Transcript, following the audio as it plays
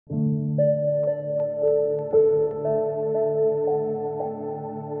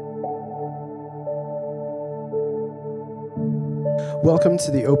Welcome to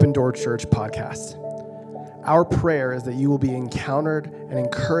the Open Door Church podcast. Our prayer is that you will be encountered and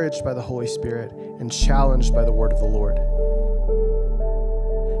encouraged by the Holy Spirit and challenged by the word of the Lord.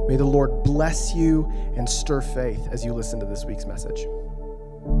 May the Lord bless you and stir faith as you listen to this week's message.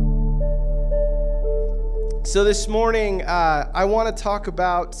 So this morning, I want to talk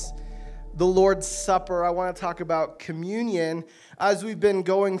about the Lord's Supper. I want to talk about communion as we've been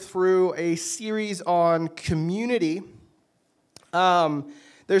going through a series on community.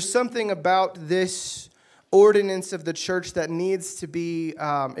 There's something about this ordinance of the church that needs to be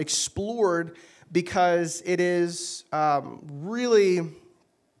explored because it is really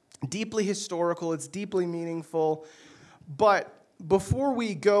deeply historical. It's deeply meaningful. But before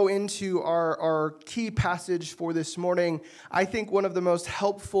we go into our key passage for this morning, I think one of the most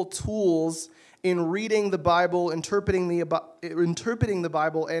helpful tools in reading the Bible, interpreting the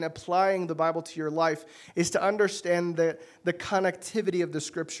Bible, and applying the Bible to your life is to understand the connectivity of the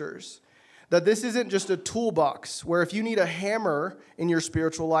Scriptures. That this isn't just a toolbox where if you need a hammer in your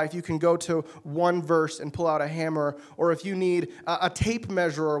spiritual life, you can go to one verse and pull out a hammer, or if you need a tape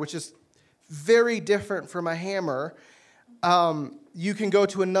measure, which is very different from a hammer, you can go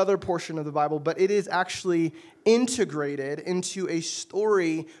to another portion of the Bible, but it is actually integrated into a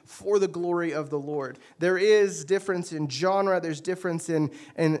story for the glory of the Lord. There is difference in genre, there's difference in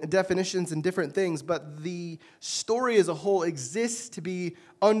definitions and different things, but the story as a whole exists to be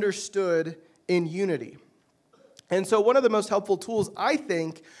understood in unity. And so one of the most helpful tools, I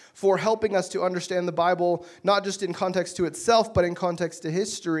think, for helping us to understand the Bible, not just in context to itself, but in context to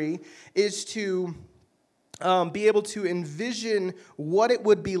history, is to be able to envision what it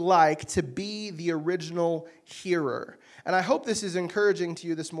would be like to be the original hearer. And I hope this is encouraging to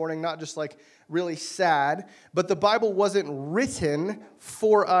you this morning, not just like really sad, but the Bible wasn't written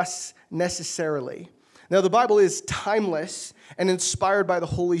for us necessarily. Now, the Bible is timeless and inspired by the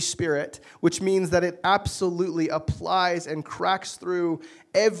Holy Spirit, which means that it absolutely applies and cracks through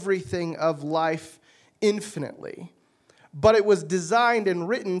everything of life infinitely. But it was designed and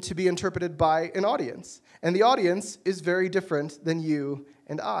written to be interpreted by an audience. And the audience is very different than you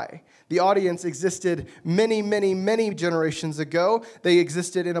and I. The audience existed many, many, many generations ago. They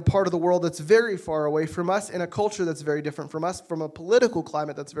existed in a part of the world that's very far away from us, in a culture that's very different from us, from a political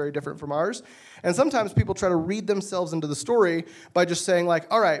climate that's very different from ours. And sometimes people try to read themselves into the story by just saying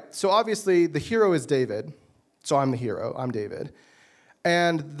like, all right, so obviously the hero is David. So I'm the hero, I'm David.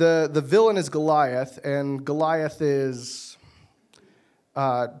 And the villain is Goliath, and Goliath is...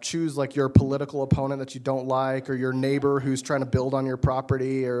 choose like your political opponent that you don't like, or your neighbor who's trying to build on your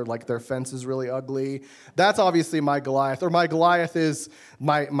property, or like their fence is really ugly. That's obviously my Goliath. Or my Goliath is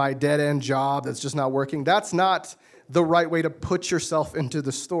my dead-end job that's just not working. That's not the right way to put yourself into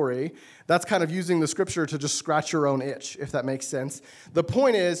the story. That's kind of using the scripture to just scratch your own itch, if that makes sense. The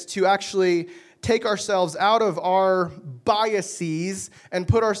point is to actually take ourselves out of our biases and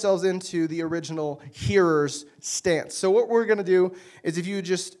put ourselves into the original hearer's stance. So what we're going to do is, if you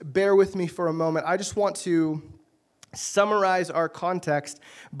just bear with me for a moment, I just want to summarize our context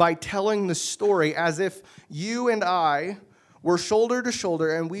by telling the story as if you and I were shoulder to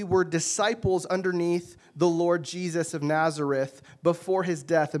shoulder and we were disciples underneath the Lord Jesus of Nazareth before his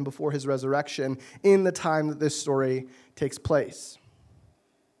death and before his resurrection in the time that this story takes place.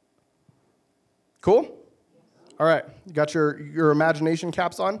 Cool? All right. You got your imagination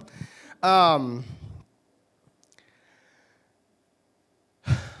caps on?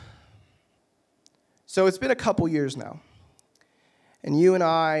 So it's been a couple years now. And you and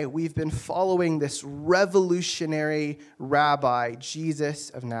I, we've been following this revolutionary rabbi,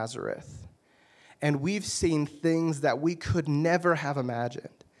 Jesus of Nazareth. And we've seen things that we could never have imagined.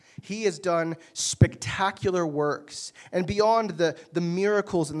 He has done spectacular works. And beyond the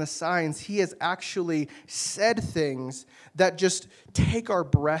miracles and the signs, he has actually said things that just take our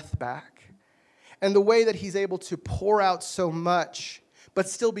breath back. And the way that he's able to pour out so much, but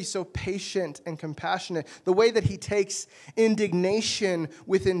still be so patient and compassionate. The way that he takes indignation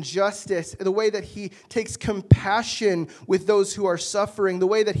with injustice. The way that he takes compassion with those who are suffering. The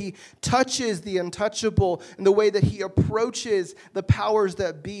way that he touches the untouchable. And the way that he approaches the powers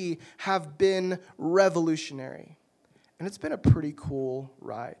that be have been revolutionary. And it's been a pretty cool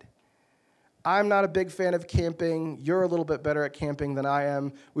ride. I'm not a big fan of camping. You're a little bit better at camping than I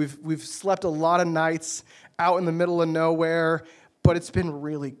am. We've slept a lot of nights out in the middle of nowhere. But it's been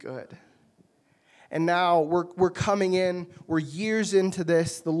really good. And now we're coming in, we're years into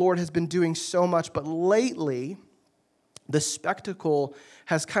this. The Lord has been doing so much, but lately, the spectacle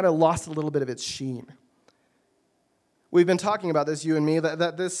has kind of lost a little bit of its sheen. We've been talking about this, you and me,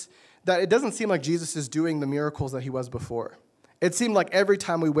 that it doesn't seem like Jesus is doing the miracles that he was before. It seemed like every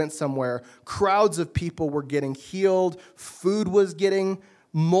time we went somewhere, crowds of people were getting healed, food was getting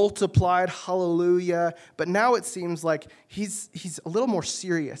multiplied, hallelujah. But now it seems like he's a little more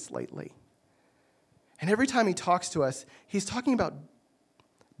serious lately. And every time he talks to us, he's talking about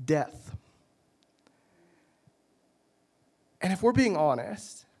death. And if we're being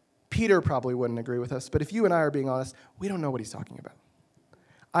honest, Peter probably wouldn't agree with us, but if you and I are being honest, we don't know what he's talking about.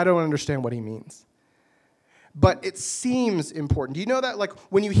 I don't understand what he means. But it seems important. Do you know that? Like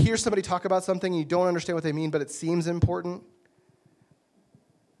when you hear somebody talk about something, you don't understand what they mean, but it seems important?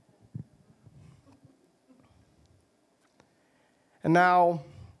 And now,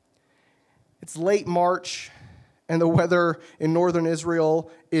 it's late March, and the weather in northern Israel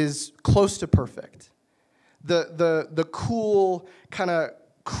is close to perfect. The cool, kind of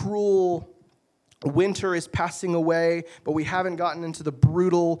cruel winter is passing away, but we haven't gotten into the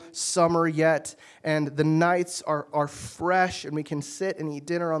brutal summer yet, and the nights are fresh, and we can sit and eat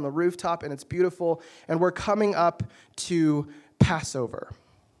dinner on the rooftop, and it's beautiful, and we're coming up to Passover.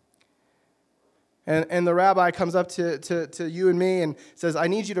 And the rabbi comes up to you and me and says, I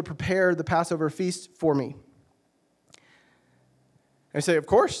need you to prepare the Passover feast for me. And I say, of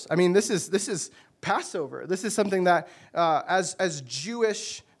course. I mean, this is Passover. This is something that, as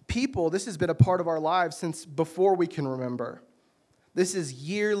Jewish people, this has been a part of our lives since before we can remember. This is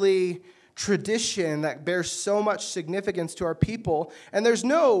yearly tradition that bears so much significance to our people, and there's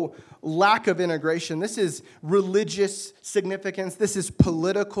no lack of integration. This is religious significance. This is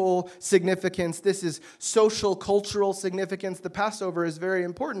political significance. This is social, cultural significance. The Passover is very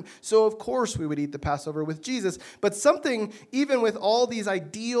important, so of course we would eat the Passover with Jesus, but something, even with all these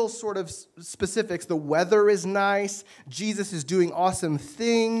ideal sort of specifics, the weather is nice, Jesus is doing awesome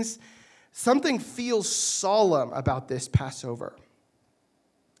things, something feels solemn about this Passover.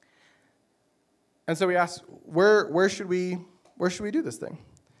 And so we ask, where should we do this thing?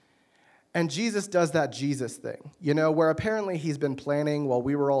 And Jesus does that Jesus thing, where apparently he's been planning while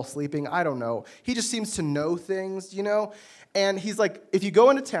we were all sleeping. I don't know. He just seems to know things, And he's like, if you go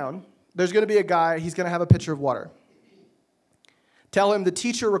into town, there's going to be a guy, he's going to have a pitcher of water. Tell him the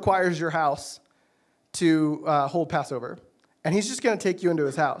teacher requires your house to hold Passover. And he's just going to take you into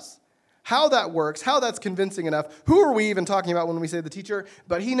his house. How that works, how that's convincing enough, who are we even talking about when we say the teacher?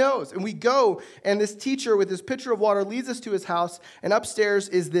 But he knows. And we go, and this teacher with this pitcher of water leads us to his house, and upstairs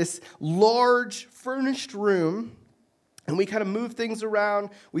is this large furnished room, and we kind of move things around.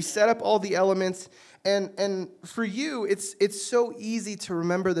 We set up all the elements, and for you, it's so easy to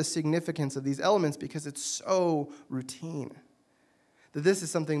remember the significance of these elements because it's so routine. That this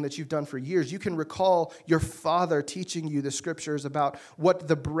is something that you've done for years. You can recall your father teaching you the scriptures about what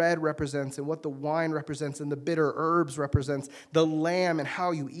the bread represents and what the wine represents and the bitter herbs represents, the lamb and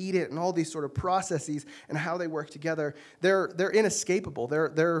how you eat it and all these sort of processes and how they work together. They're inescapable.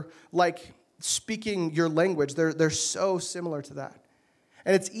 They're like speaking your language. They're so similar to that.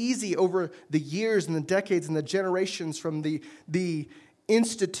 And it's easy over the years and the decades and the generations from the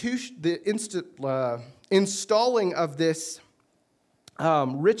installing of this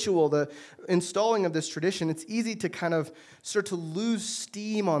ritual, the installing of this tradition, it's easy to kind of start to lose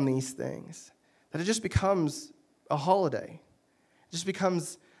steam on these things. That it just becomes a holiday. It just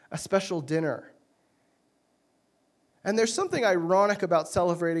becomes a special dinner. And there's something ironic about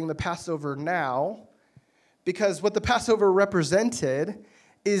celebrating the Passover now, because what the Passover represented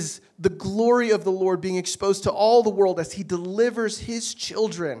is the glory of the Lord being exposed to all the world as he delivers his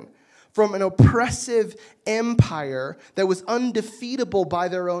children from an oppressive empire that was undefeatable by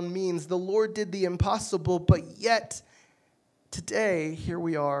their own means. The Lord did the impossible, but yet today, here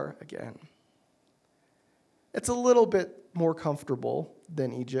we are again. It's a little bit more comfortable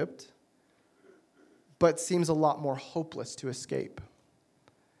than Egypt, but seems a lot more hopeless to escape.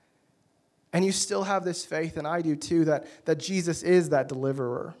 And you still have this faith, and I do too, that Jesus is that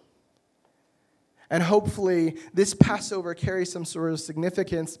deliverer. And hopefully this Passover carries some sort of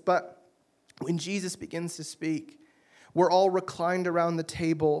significance, but when Jesus begins to speak, we're all reclined around the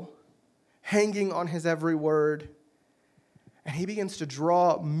table, hanging on his every word, and he begins to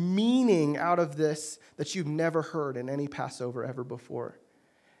draw meaning out of this that you've never heard in any Passover ever before.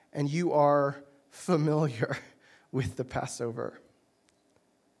 And you are familiar with the Passover.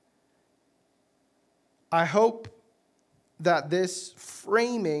 I hope that this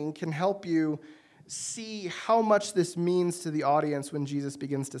framing can help you see how much this means to the audience when Jesus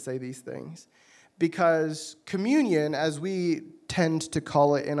begins to say these things. Because communion, as we tend to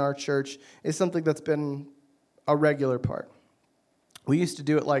call it in our church, is something that's been a regular part. We used to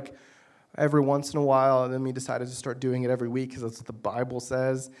do it like every once in a while, and then we decided to start doing it every week because that's what the Bible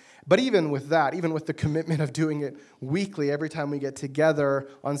says. But even with that, even with the commitment of doing it weekly, every time we get together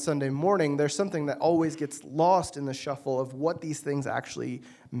on Sunday morning, there's something that always gets lost in the shuffle of what these things actually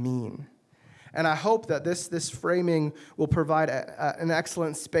mean. And I hope that this framing will provide an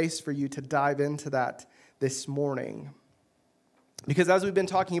excellent space for you to dive into that this morning. Because as we've been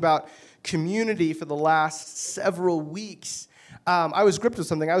talking about community for the last several weeks, I was gripped with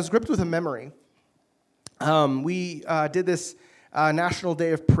something. I was gripped with a memory. We did this National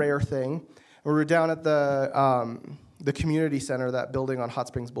Day of Prayer thing. We were down at the community center, that building on Hot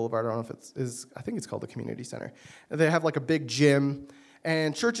Springs Boulevard. I don't know if I think it's called the community center. They have like a big gym,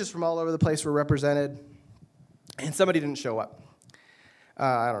 and churches from all over the place were represented, and somebody didn't show up.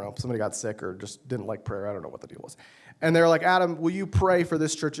 I don't know, somebody got sick or just didn't like prayer. I don't know what the deal was. And they were like, Adam, will you pray for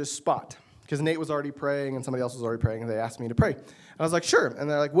this church's spot? Because Nate was already praying and somebody else was already praying, and they asked me to pray. And I was like, sure. And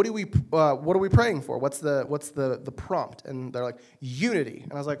they're like, what are we praying for? What's the prompt? And they're like, unity.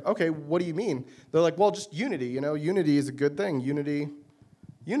 And I was like, okay, what do you mean? They're like, well, just unity. Unity is a good thing. Unity.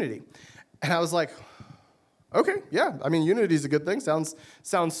 And I was like, okay, yeah. I mean, unity is a good thing. Sounds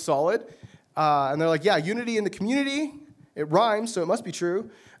solid. And they're like, yeah, unity in the community. It rhymes, so it must be true.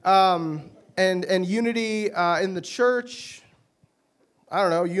 And unity in the church. I don't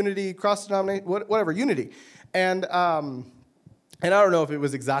know, unity, cross-denomination, whatever, unity. And I don't know if it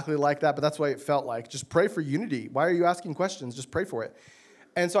was exactly like that, but that's what it felt like. Just pray for unity. Why are you asking questions? Just pray for it.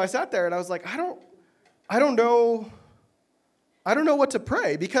 And so I sat there and I was like, I don't know what to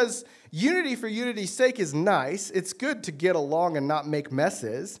pray, because unity for unity's sake is nice. It's good to get along and not make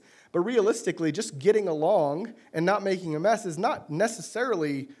messes. But realistically, just getting along and not making a mess is not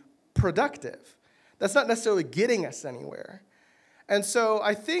necessarily productive. That's not necessarily getting us anywhere. And so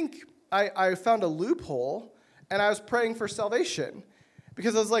I think I found a loophole, and I was praying for salvation.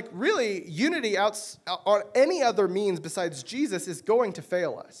 Because I was like, really, unity on any other means besides Jesus is going to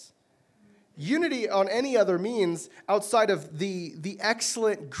fail us. Unity on any other means outside of the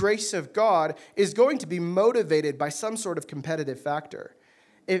excellent grace of God is going to be motivated by some sort of competitive factor.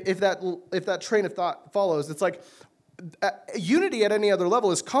 If that train of thought follows, it's like unity at any other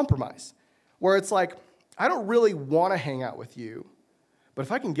level is compromise, where it's like, I don't really want to hang out with you, but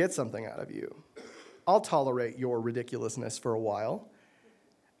if I can get something out of you, I'll tolerate your ridiculousness for a while,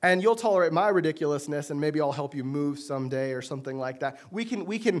 and you'll tolerate my ridiculousness, and maybe I'll help you move someday or something like that. We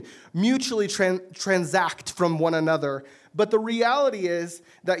can mutually transact from one another, but the reality is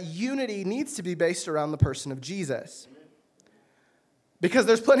that unity needs to be based around the person of Jesus. Because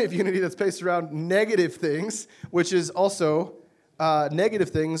there's plenty of unity that's based around negative things, which is also negative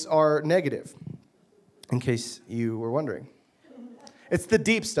things are negative, in case you were wondering. It's the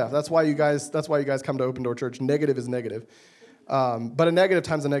deep stuff. That's why you guys come to Open Door Church. Negative is negative. But a negative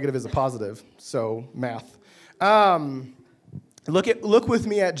times a negative is a positive. So math. Look with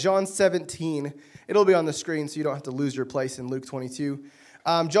me at John 17. It'll be on the screen, so you don't have to lose your place in Luke 22.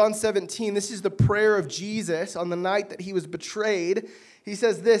 John 17, this is the prayer of Jesus on the night that he was betrayed. He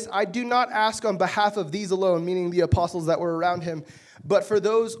says this, I do not ask on behalf of these alone, meaning the apostles that were around him, but for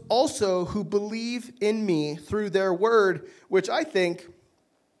those also who believe in me through their word, which I think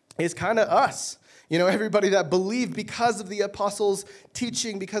is kind of us. Everybody that believed because of the apostles'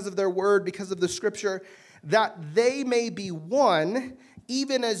 teaching, because of their word, because of the scripture, that they may be one,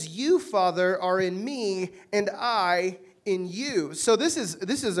 even as you, Father, are in me and I in you. So this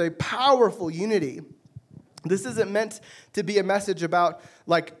is a powerful unity. This isn't meant to be a message about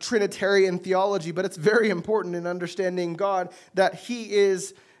like Trinitarian theology, but it's very important in understanding God that he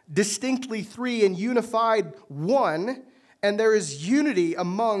is distinctly three and unified one, and there is unity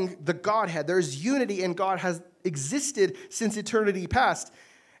among the Godhead. There is unity, and God has existed since eternity past.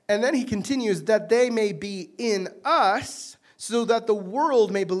 And then he continues, that they may be in us, so that the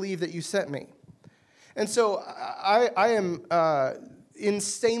world may believe that you sent me. And so I am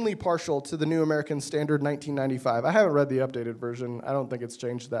insanely partial to the New American Standard 1995. I haven't read the updated version. I don't think it's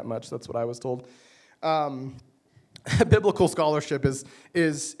changed that much. That's what I was told. Biblical scholarship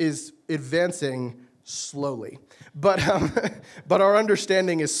is advancing slowly, but our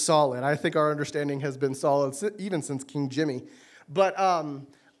understanding is solid. I think our understanding has been solid even since King Jimmy. But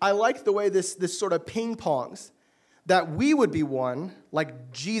I like the way this sort of ping-pongs, that we would be one,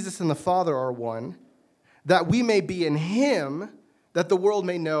 like Jesus and the Father are one, that we may be in him, that the world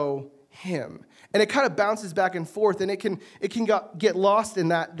may know him. And it kind of bounces back and forth, and it can get lost in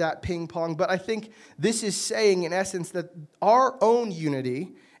that ping pong. But I think this is saying, in essence, that our own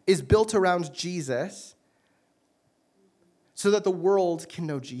unity is built around Jesus so that the world can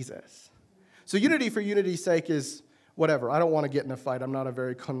know Jesus. So unity for unity's sake is whatever. I don't want to get in a fight. I'm not a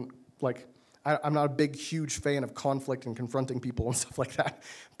very like, I'm not a big, huge fan of conflict and confronting people and stuff like that.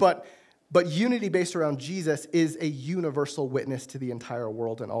 But unity based around Jesus is a universal witness to the entire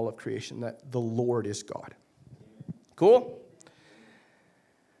world and all of creation that the Lord is God. Cool?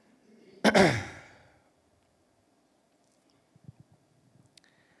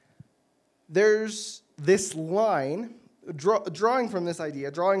 There's this line, drawing from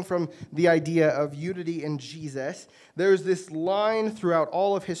the idea of unity in Jesus, there's this line throughout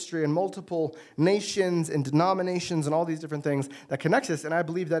all of history and multiple nations and denominations and all these different things that connects us, and I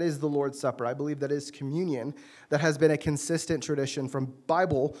believe that is the Lord's Supper. I believe that is communion that has been a consistent tradition from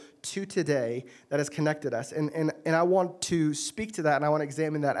Bible to today that has connected us, and I want to speak to that, and I want to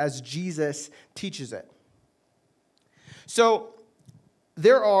examine that as Jesus teaches it. So,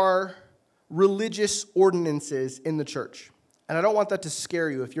 there are religious ordinances in the church. And I don't want that to scare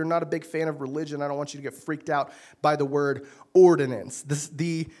you. If you're not a big fan of religion, I don't want you to get freaked out by the word ordinance.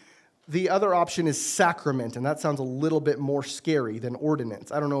 The other option is sacrament, and that sounds a little bit more scary than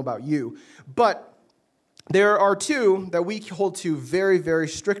ordinance. I don't know about you. But there are two that we hold to very, very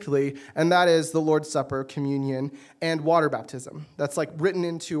strictly, and that is the Lord's Supper, communion, and water baptism. That's like written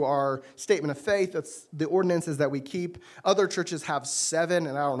into our statement of faith. That's the ordinances that we keep. Other churches have 7,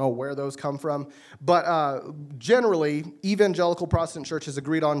 and I don't know where those come from. But generally, evangelical Protestant churches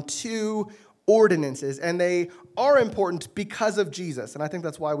agreed on 2 ordinances, and they are important because of Jesus. And I think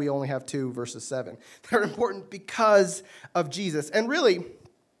that's why we only have 2 versus 7. They're important because of Jesus. And really,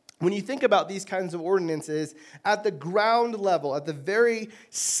 when you think about these kinds of ordinances, at the ground level, at the very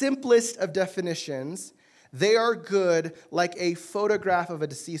simplest of definitions, they are good like a photograph of a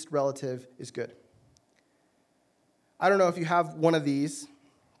deceased relative is good. I don't know if you have one of these,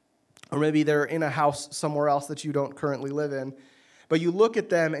 or maybe they're in a house somewhere else that you don't currently live in, but you look at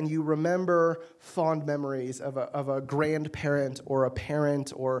them and you remember fond memories of a grandparent or a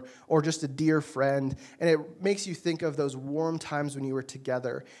parent or just a dear friend, and it makes you think of those warm times when you were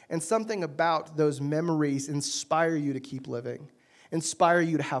together. And something about those memories inspire you to keep living, inspire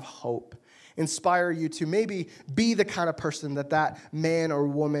you to have hope, inspire you to maybe be the kind of person that man or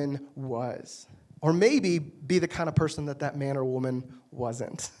woman was, or maybe be the kind of person that man or woman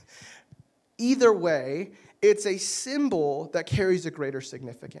wasn't. Either way, it's a symbol that carries a greater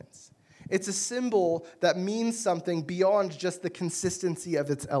significance. It's a symbol that means something beyond just the consistency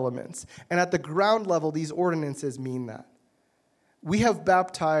of its elements. And at the ground level, these ordinances mean that. We have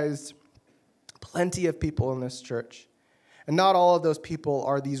baptized plenty of people in this church, and not all of those people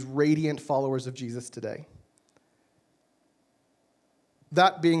are these radiant followers of Jesus today.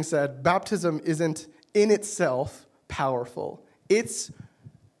 That being said, baptism isn't in itself powerful. It's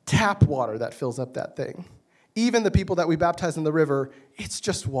tap water that fills up that thing. Even the people that we baptize in the river, it's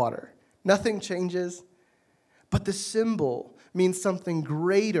just water. Nothing changes. But the symbol means something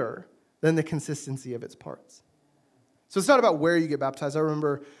greater than the consistency of its parts. So it's not about where you get baptized. I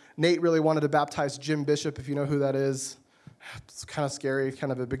remember Nate really wanted to baptize Jim Bishop, if you know who that is. It's kind of scary,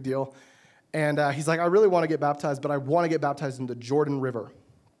 kind of a big deal. And he's like, I really want to get baptized, but I want to get baptized in the Jordan River.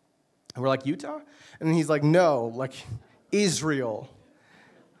 And we're like, Utah? And he's like, no, like Israel.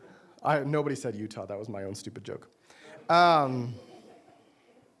 Nobody said Utah. That was my own stupid joke.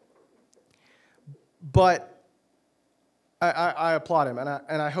 But I applaud him, and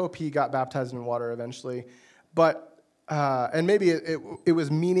I hope he got baptized in water eventually. But and maybe it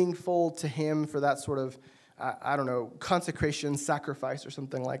was meaningful to him for that sort of, I don't know, consecration, sacrifice, or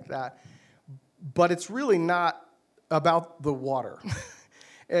something like that. But it's really not about the water.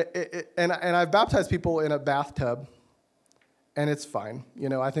 And I've baptized people in a bathtub. And it's fine. You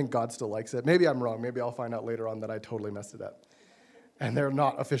know, I think God still likes it. Maybe I'm wrong. Maybe I'll find out later on that I totally messed it up. And they're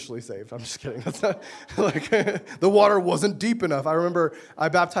not officially saved. I'm just kidding. That's not, like, the water wasn't deep enough. I remember I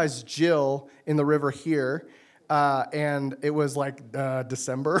baptized Jill in the river here, and it was like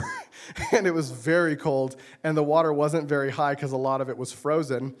December, and it was very cold, and the water wasn't very high because a lot of it was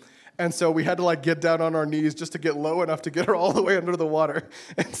frozen. And so we had to, like, get down on our knees just to get low enough to get her all the way under the water.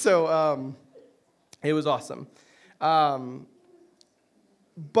 And so it was awesome.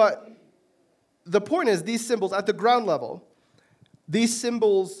 But the point is, these symbols at the ground level, these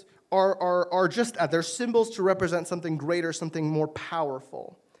symbols are just they're symbols to represent something greater, something more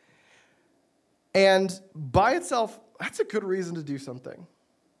powerful. And by itself, that's a good reason to do something.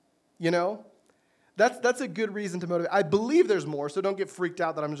 You know? That's a good reason to motivate. I believe there's more, so don't get freaked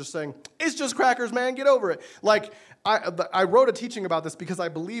out that I'm just saying, it's just crackers, man, get over it. Like, I wrote a teaching about this because I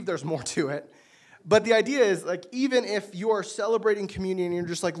believe there's more to it. But the idea is, like, even if you are celebrating communion and you're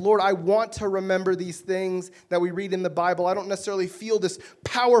just like, Lord, I want to remember these things that we read in the Bible. I don't necessarily feel this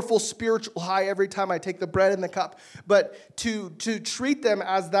powerful spiritual high every time I take the bread and the cup. But to treat them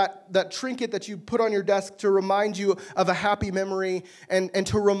as that trinket that you put on your desk to remind you of a happy memory and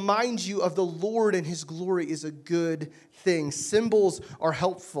to remind you of the Lord and his glory is a good thing. Symbols are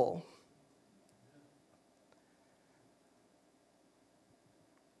helpful.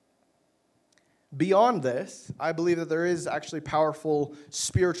 Beyond this, I believe that there is actually powerful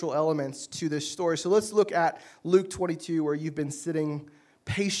spiritual elements to this story. So let's look at Luke 22, where you've been sitting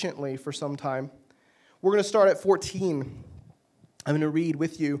patiently for some time. We're going to start at 14. I'm going to read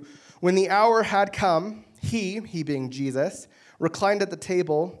with you. When the hour had come, he being Jesus, reclined at the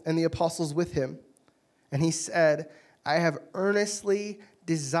table, and the apostles with him. And he said, I have earnestly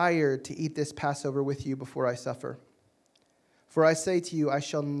desired to eat this Passover with you before I suffer. For I say to you, I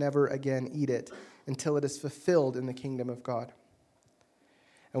shall never again eat it until it is fulfilled in the kingdom of God.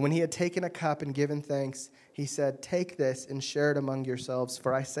 And when he had taken a cup and given thanks, he said, take this and share it among yourselves.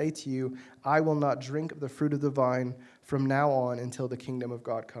 For I say to you, I will not drink of the fruit of the vine from now on until the kingdom of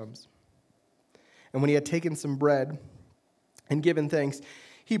God comes. And when he had taken some bread and given thanks,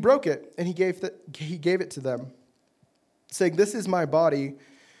 he broke it and he gave it to them, saying, this is my body,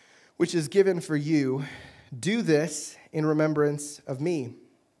 which is given for you. Do this in remembrance of me.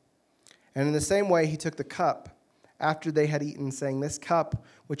 And in the same way, he took the cup after they had eaten, saying, this cup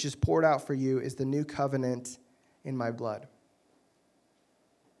which is poured out for you is the new covenant in my blood.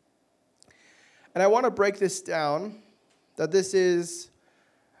 And I want to break this down, that this is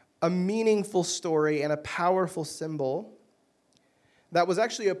a meaningful story and a powerful symbol that was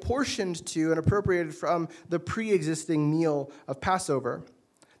actually apportioned to and appropriated from the pre-existing meal of Passover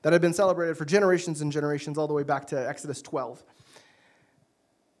that had been celebrated for generations and generations all the way back to Exodus 12.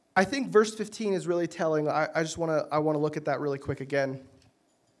 I think verse 15 is really telling. I want to look at that really quick again.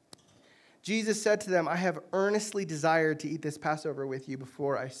 Jesus said to them, I have earnestly desired to eat this Passover with you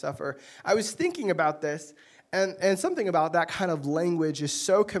before I suffer. I was thinking about this, and something about that kind of language is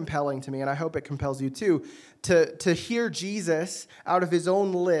so compelling to me, and I hope it compels you too, to hear Jesus out of his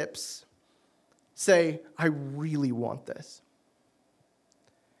own lips say, I really want this.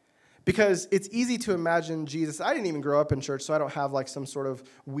 Because it's easy to imagine Jesus. I didn't even grow up in church, so I don't have like some sort of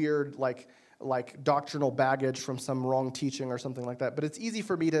weird like doctrinal baggage from some wrong teaching or something like that. But it's easy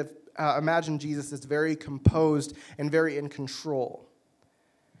for me to imagine Jesus as very composed and very in control.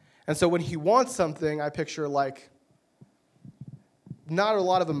 And so when he wants something, I picture like not a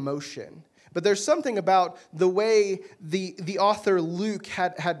lot of emotion. But there's something about the way the author Luke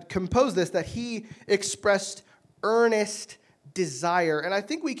had composed this that he expressed earnest desire. And I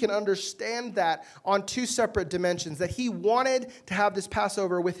think we can understand that on two separate dimensions, that he wanted to have this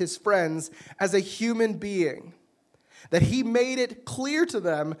Passover with his friends as a human being, that he made it clear to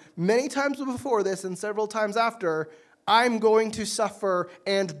them many times before this and several times after, I'm going to suffer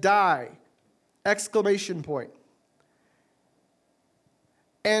and die! Exclamation point.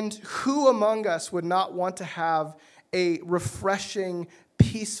 And who among us would not want to have a refreshing,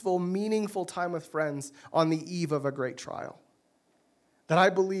 peaceful, meaningful time with friends on the eve of a great trial? That I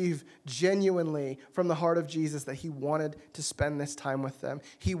believe genuinely from the heart of Jesus that he wanted to spend this time with them.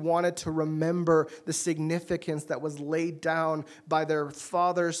 He wanted to remember the significance that was laid down by their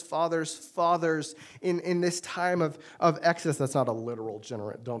fathers' in this time of Exodus. That's not a literal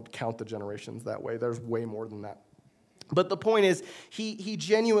generation. Don't count the generations that way. There's way more than that. But the point is, he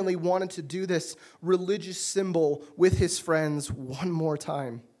genuinely wanted to do this religious symbol with his friends one more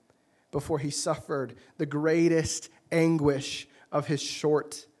time before he suffered the greatest anguish of his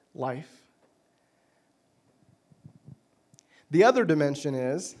short life. The other dimension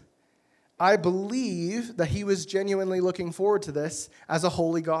is, I believe that he was genuinely looking forward to this as a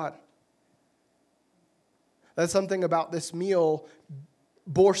holy God. That something about this meal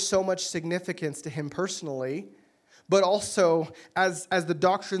bore so much significance to him personally, but also as the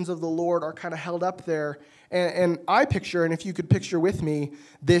doctrines of the Lord are kind of held up there. And I picture, and if you could picture with me,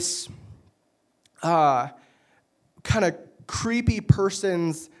 this kind of creepy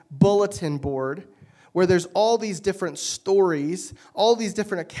person's bulletin board where there's all these different stories, all these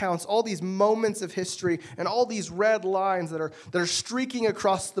different accounts, all these moments of history, and all these red lines that are streaking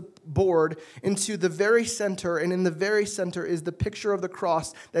across the board into the very center, and in the very center is the picture of the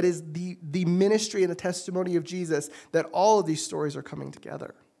cross that is the ministry and the testimony of Jesus, that all of these stories are coming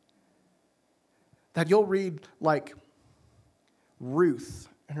together. That you'll read like Ruth,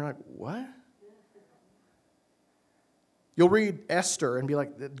 and you're like, what? You'll read Esther and be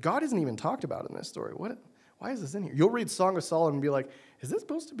like, God isn't even talked about in this story. What? Why is this in here? You'll read Song of Solomon and be like, is this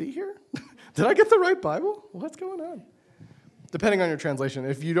supposed to be here? Did I get the right Bible? What's going on? Depending on your translation.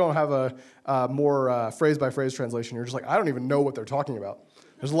 If you don't have a more phrase-by-phrase translation, you're just like, I don't even know what they're talking about.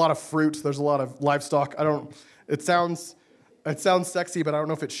 There's a lot of fruit. There's a lot of livestock. It sounds sexy, but I don't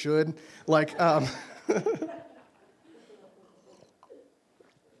know if it should.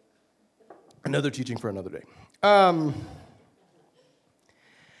 Another teaching for another day. And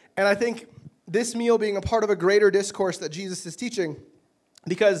I think this meal being a part of a greater discourse that Jesus is teaching,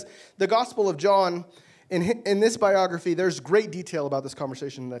 because the Gospel of John, in this biography, there's great detail about this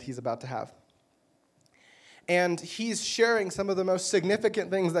conversation that he's about to have. And he's sharing some of the most significant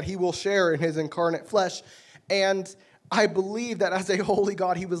things that he will share in his incarnate flesh. And I believe that as a holy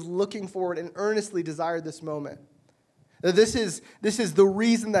God, he was looking forward and earnestly desired this moment. This is the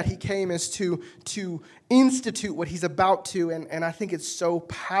reason that he came, is to institute what he's about to, and I think it's so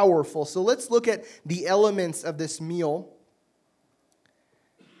powerful. So let's look at the elements of this meal.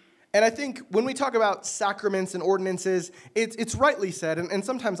 And I think when we talk about sacraments and ordinances, it's rightly said, and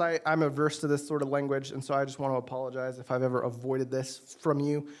sometimes I'm averse to this sort of language, and so I just want to apologize if I've ever avoided this from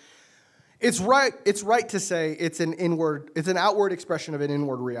you. It's right to say it's an outward expression of an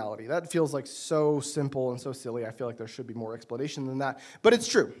inward reality. That feels like so simple and so silly. I feel like there should be more explanation than that. But it's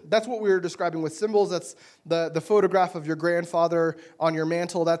true. That's what we were describing with symbols. That's the photograph of your grandfather on your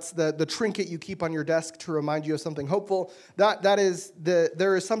mantle. That's the trinket you keep on your desk to remind you of something hopeful.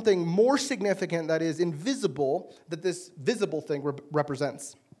 There is something more significant that is invisible that this visible thing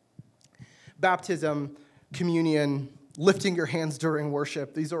represents. Baptism, communion, lifting your hands during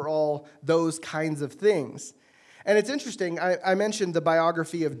worship. These are all those kinds of things. And it's interesting, I mentioned the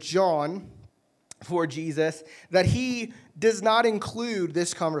biography of John for Jesus, that he does not include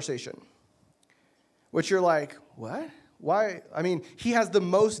this conversation. Which you're like, what? Why? I mean, he has the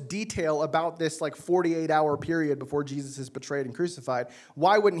most detail about this 48-hour period before Jesus is betrayed and crucified.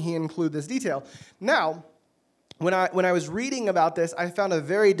 Why wouldn't he include this detail? Now, when I was reading about this, I found a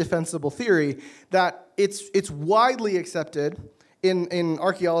very defensible theory that it's widely accepted in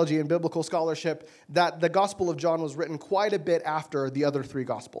archaeology and biblical scholarship that the Gospel of John was written quite a bit after the other three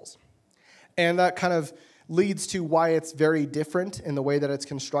Gospels. And that kind of leads to why it's very different in the way that it's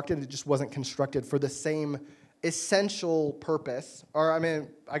constructed. It just wasn't constructed for the same essential purpose, or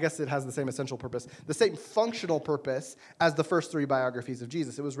I guess it has the same essential purpose, the same functional purpose as the first three biographies of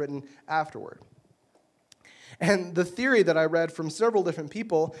Jesus. It was written afterward. And the theory that I read from several different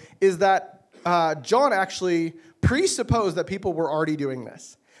people is that John actually presupposed that people were already doing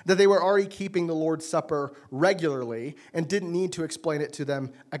this, that they were already keeping the Lord's Supper regularly and didn't need to explain it to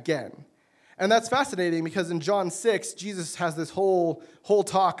them again. And that's fascinating because in John 6, Jesus has this whole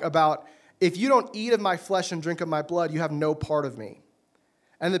talk about, if you don't eat of my flesh and drink of my blood, you have no part of me.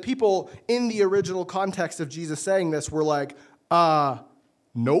 And the people in the original context of Jesus saying this were like,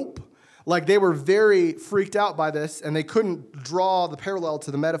 nope. They were very freaked out by this, and they couldn't draw the parallel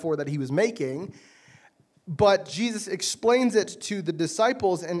to the metaphor that he was making. But Jesus explains it to the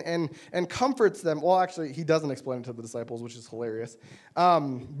disciples and comforts them. Well, actually, he doesn't explain it to the disciples, which is hilarious.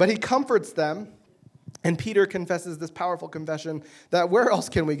 But he comforts them, and Peter confesses this powerful confession that where else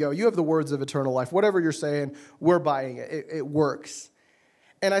can we go? You have the words of eternal life. Whatever you're saying, we're buying it. It works.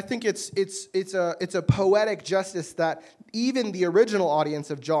 And I think it's a poetic justice that even the original audience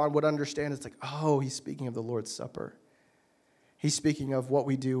of John would understand. It's like, oh, he's speaking of the Lord's Supper. He's speaking of what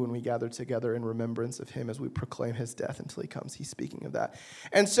we do when we gather together in remembrance of him as we proclaim his death until he comes. He's speaking of that.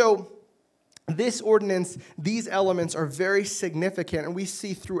 And so this ordinance, these elements are very significant, and we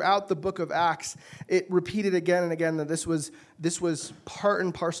see throughout the book of Acts, it repeated again and again that this was part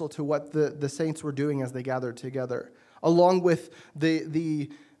and parcel to what the saints were doing as they gathered together, along with the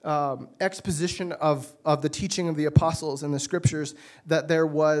exposition of the teaching of the apostles in the scriptures, that there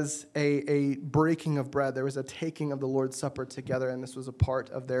was a breaking of bread, there was a taking of the Lord's Supper together, and this was a part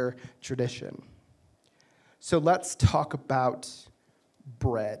of their tradition. So let's talk about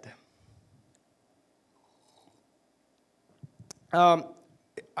bread.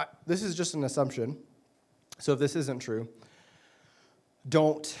 This is just an assumption, so if this isn't true,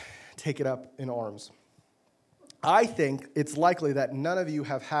 don't take it up in arms. I think it's likely that none of you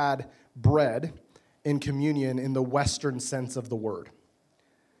have had bread in communion in the Western sense of the word.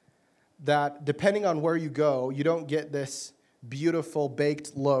 That depending on where you go, you don't get this beautiful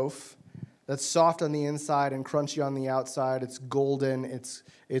baked loaf that's soft on the inside and crunchy on the outside. It's golden,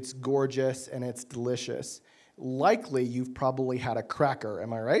 it's gorgeous, and it's delicious. Likely, you've probably had a cracker.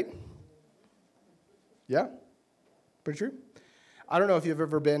 Am I right? Yeah? Pretty true? I don't know if you've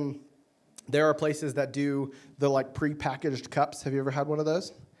ever been... There are places that do the prepackaged cups. Have you ever had one of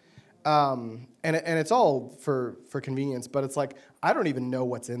those? And it's all for convenience, but it's I don't even know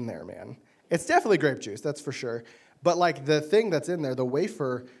what's in there, man. It's definitely grape juice, that's for sure. But like the thing that's in there, the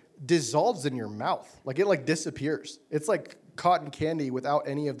wafer dissolves in your mouth. Like it like disappears. It's like cotton candy without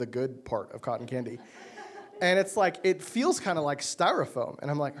any of the good part of cotton candy. And it's like, it feels kind of like styrofoam. And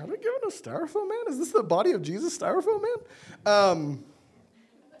I'm like, are they giving us styrofoam, man? Is this the body of Jesus, styrofoam, man?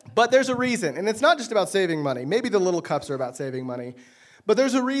 But there's a reason. And it's not just about saving money. Maybe the little cups are about saving money. But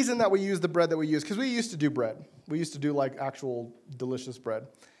there's a reason that we use the bread that we use. Because we used to do bread. We used to do like actual delicious bread.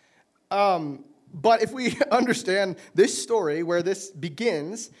 But if we understand this story where this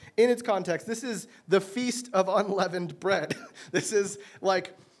begins, in its context, this is the feast of unleavened bread. This is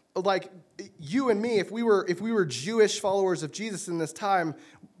like you and me, if we were Jewish followers of Jesus in this time,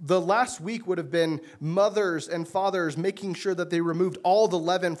 the last week would have been mothers and fathers making sure that they removed all the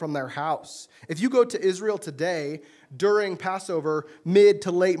leaven from their house. If you go to Israel today, during Passover, mid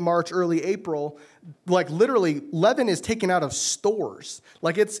to late March, early April, like literally leaven is taken out of stores.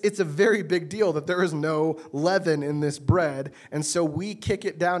 Like it's a very big deal that there is no leaven in this bread. And so we kick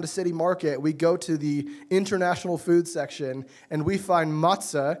it down to City Market. We go to the international food section and we find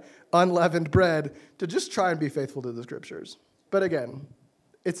matzah, unleavened bread, to just try and be faithful to the scriptures. But again,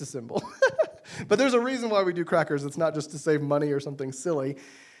 it's a symbol. But there's a reason why we do crackers. It's not just to save money or something silly.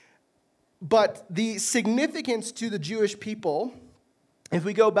 But the significance to the Jewish people, if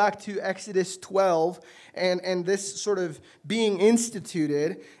we go back to Exodus 12 and this sort of being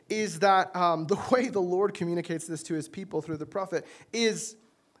instituted, is that the way the Lord communicates this to his people through the prophet is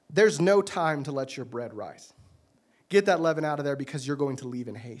there's no time to let your bread rise. Get that leaven out of there because you're going to leave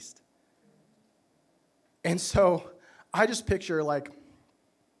in haste. And so I just picture like,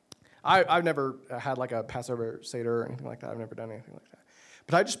 I've never had like a Passover Seder or anything like that. I've never done anything like that.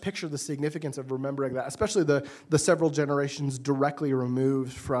 But I just picture the significance of remembering that, especially the several generations directly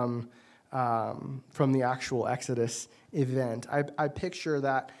removed from the actual Exodus event. I picture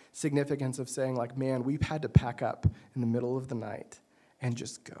that significance of saying like, man, we've had to pack up in the middle of the night and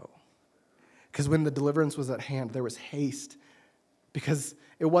just go. Because when the deliverance was at hand, there was haste. Because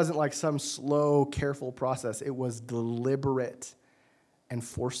it wasn't like some slow, careful process. It was deliberate and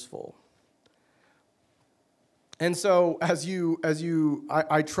forceful. And so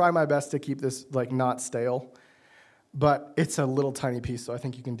I try my best to keep this like not stale, but it's a little tiny piece, so I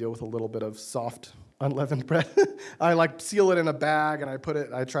think you can deal with a little bit of soft, unleavened bread. I like seal it in a bag and I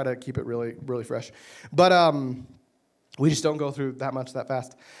try to keep it really, really fresh. But we just don't go through that much that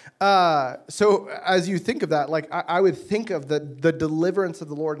fast. So as you think of that, like I would think of the deliverance of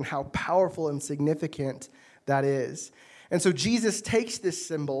the Lord and how powerful and significant that is. And so Jesus takes this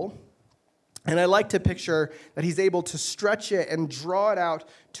symbol, and I like to picture that he's able to stretch it and draw it out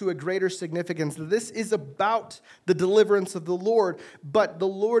to a greater significance. This is about the deliverance of the Lord, but the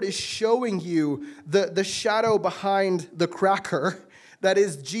Lord is showing you the shadow behind the cracker that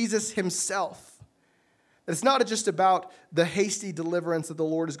is Jesus himself. It's not just about the hasty deliverance that the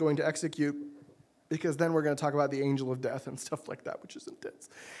Lord is going to execute, because then we're going to talk about the angel of death and stuff like that, which is intense.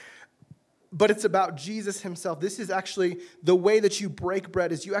 But it's about Jesus himself. This is actually the way that you break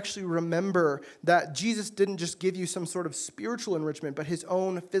bread, is you actually remember that Jesus didn't just give you some sort of spiritual enrichment, but his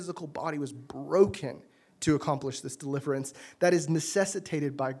own physical body was broken to accomplish this deliverance that is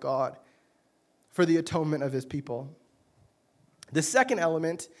necessitated by God for the atonement of his people. The second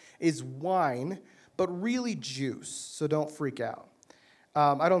element is wine, but really juice, so don't freak out.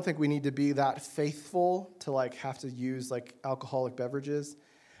 I don't think we need to be that faithful to like have to use like alcoholic beverages.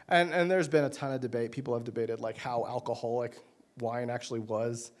 And there's been a ton of debate. People have debated like how alcoholic wine actually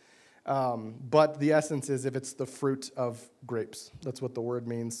was. But the essence is if it's the fruit of grapes. That's what the word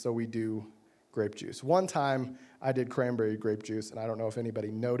means, so we do grape juice. One time I did cranberry grape juice, and I don't know if anybody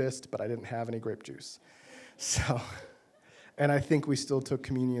noticed, but I didn't have any grape juice. So, and I think we still took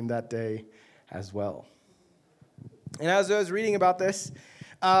communion that day as well. And as I was reading about this,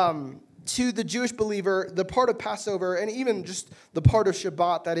 to the Jewish believer, the part of Passover, and even just the part of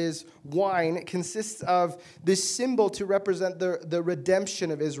Shabbat that is wine, consists of this symbol to represent the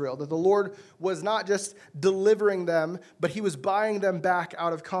redemption of Israel. That the Lord was not just delivering them, but he was buying them back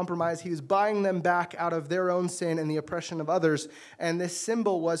out of compromise. He was buying them back out of their own sin and the oppression of others. And this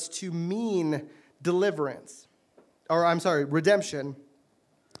symbol was to mean deliverance. Redemption.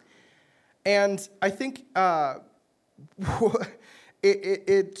 And I think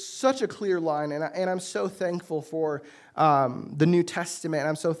it's such a clear line, and I'm so thankful for the New Testament, and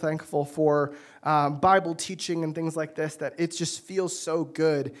I'm so thankful for Bible teaching and things like this, that it just feels so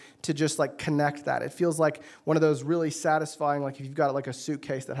good to just like connect that. It feels like one of those really satisfying, like if you've got like a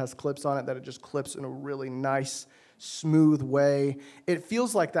suitcase that has clips on it, that it just clips in a really nice, smooth way. It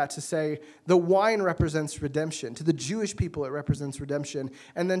feels like that to say the wine represents redemption. To the Jewish people, it represents redemption.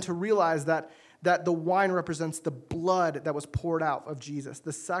 And then to realize that the wine represents the blood that was poured out of Jesus,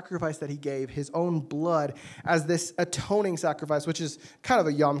 the sacrifice that he gave, his own blood as this atoning sacrifice, which is kind of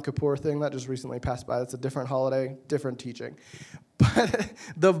a Yom Kippur thing that just recently passed by. That's a different holiday, different teaching. But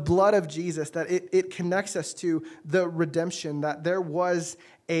the blood of Jesus, that it connects us to the redemption, that there was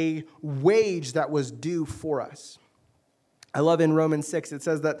a wage that was due for us. I love in Romans 6, it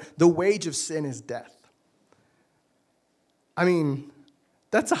says that the wage of sin is death. I mean,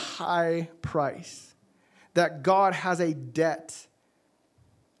 that's a high price, that God has a debt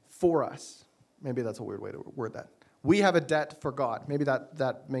for us. Maybe that's a weird way to word that. We have a debt for God. Maybe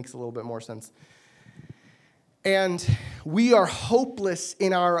that makes a little bit more sense. And we are hopeless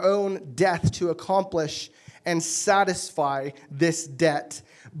in our own death to accomplish and satisfy this debt.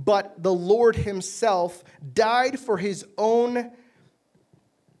 But the Lord himself died for his own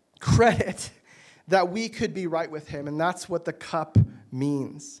credit that we could be right with him. And that's what the cup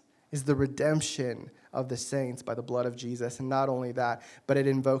means, is the redemption of the saints by the blood of Jesus. And not only that, but it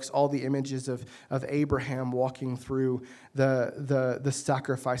invokes all the images of Abraham walking through the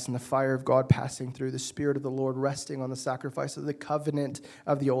sacrifice and the fire of God passing through, the Spirit of the Lord resting on the sacrifice of the covenant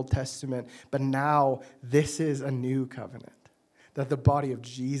of the Old Testament. But now this is a new covenant, that the body of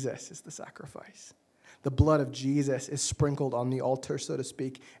Jesus is the sacrifice. The blood of Jesus is sprinkled on the altar, so to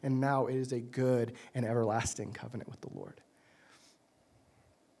speak, and now it is a good and everlasting covenant with the Lord.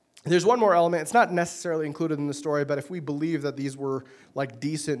 There's one more element. It's not necessarily included in the story, but if we believe that these were like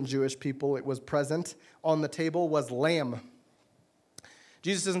decent Jewish people, it was present on the table, was lamb.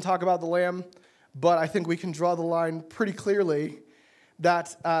 Jesus doesn't talk about the lamb, but I think we can draw the line pretty clearly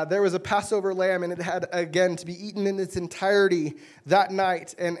that there was a Passover lamb, and it had, again, to be eaten in its entirety that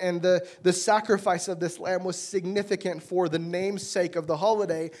night. And the sacrifice of this lamb was significant for the namesake of the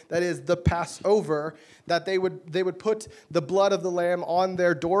holiday, that is the Passover, that they would put the blood of the lamb on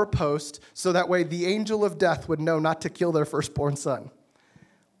their doorpost so that way the angel of death would know not to kill their firstborn son.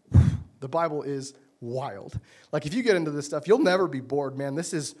 The Bible is wild. Like, if you get into this stuff, you'll never be bored, man.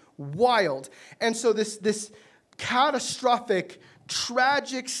 This is wild. And so this catastrophic,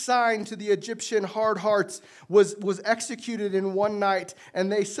 tragic sign to the Egyptian hard hearts was executed in one night,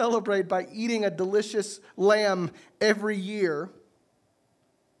 and they celebrate by eating a delicious lamb every year.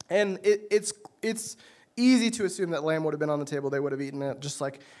 And it's easy to assume that lamb would have been on the table. They would have eaten it just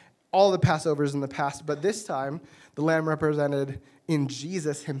like all the Passovers in the past. But this time, the lamb represented in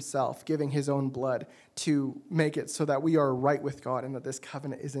Jesus himself, giving his own blood to make it so that we are right with God and that this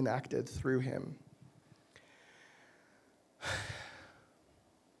covenant is enacted through him.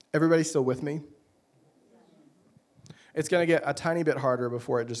 Everybody still with me? It's going to get a tiny bit harder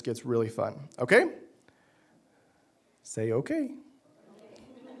before it just gets really fun. Okay? Say okay.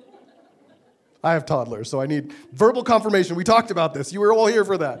 I have toddlers, so I need verbal confirmation. We talked about this. You were all here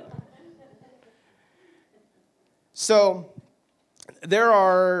for that. So, there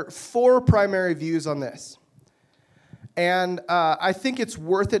are 4 primary views on this. And I think it's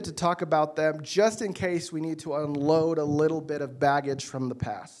worth it to talk about them just in case we need to unload a little bit of baggage from the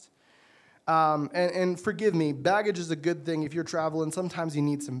past. And forgive me, baggage is a good thing if you're traveling. Sometimes you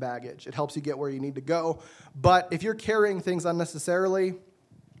need some baggage. It helps you get where you need to go. But if you're carrying things unnecessarily,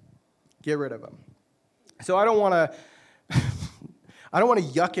 get rid of them. So I don't want to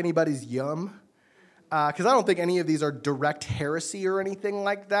yuck anybody's yum, because I don't think any of these are direct heresy or anything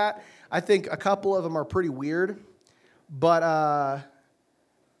like that. I think a couple of them are pretty weird. But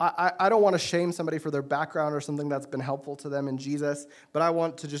I don't want to shame somebody for their background or something that's been helpful to them in Jesus, but I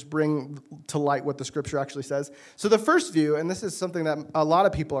want to just bring to light what the Scripture actually says. So the first view, and this is something that a lot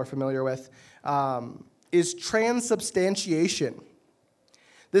of people are familiar with, is transubstantiation.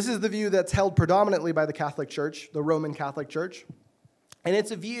 This is the view that's held predominantly by the Catholic Church, the Roman Catholic Church. And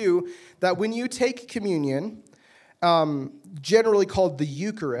it's a view that when you take communion, generally called the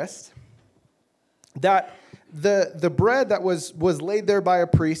Eucharist, that the bread that was laid there by a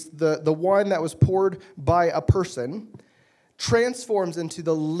priest, the wine that was poured by a person, transforms into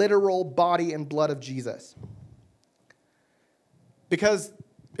the literal body and blood of Jesus. Because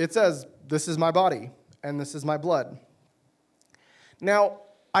it says, this is my body and this is my blood. Now,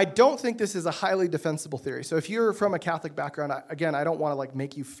 I don't think this is a highly defensible theory. So if you're from a Catholic background, again, I don't want to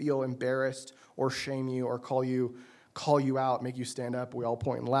make you feel embarrassed or shame you or call you out, make you stand up, we all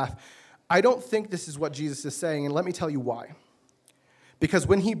point and laugh. I don't think this is what Jesus is saying, and let me tell you why. Because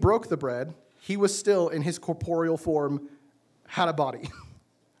when he broke the bread, he was still in his corporeal form, had a body,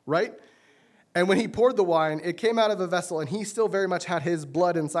 right? And when he poured the wine, it came out of a vessel, and he still very much had his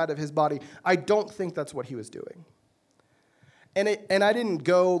blood inside of his body. I don't think that's what he was doing. And I didn't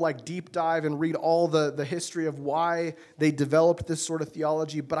go like deep dive and read all the history of why they developed this sort of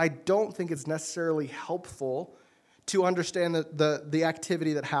theology, but I don't think it's necessarily helpful to understand the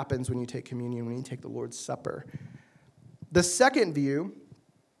activity that happens when you take communion, when you take the Lord's Supper. The second view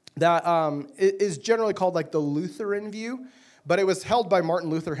that is generally called like the Lutheran view, but it was held by Martin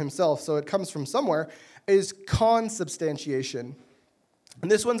Luther himself, so it comes from somewhere, is consubstantiation.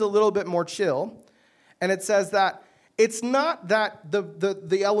 And this one's a little bit more chill, and it says that it's not that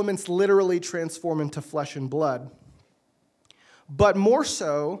the elements literally transform into flesh and blood, but more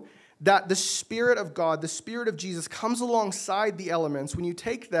so that the Spirit of God, the Spirit of Jesus, comes alongside the elements when you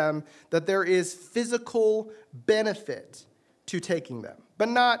take them, that there is physical benefit to taking them, but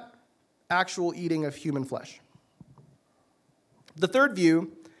not actual eating of human flesh. The third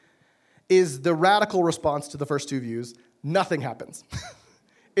view is the radical response to the first two views. Nothing happens.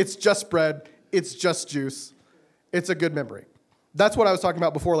 It's just bread. It's just juice. It's a good memory. That's what I was talking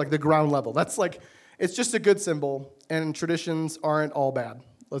about before, like the ground level. That's like, it's just a good symbol, and traditions aren't all bad.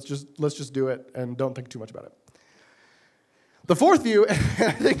 Let's just do it and don't think too much about it. The fourth view,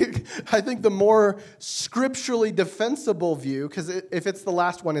 I think the more scripturally defensible view, because if it's the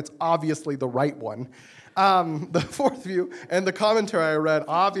last one, it's obviously the right one. The fourth view, and the commentary I read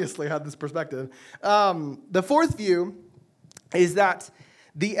obviously had this perspective. The fourth view is that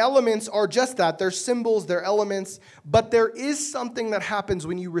the elements are just that. They're symbols, they're elements, but there is something that happens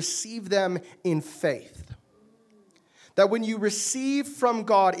when you receive them in faith. That when you receive from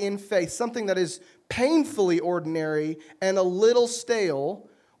God in faith, something that is painfully ordinary and a little stale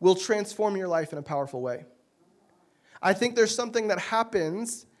will transform your life in a powerful way. I think there's something that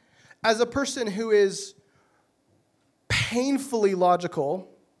happens as a person who is painfully logical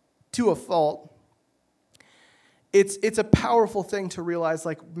to a fault. It's a powerful thing to realize,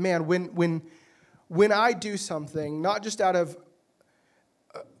 like, man, when I do something, not just out of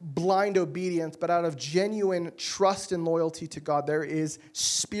blind obedience, but out of genuine trust and loyalty to God, there is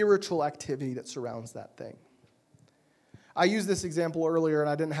spiritual activity that surrounds that thing. I used this example earlier, and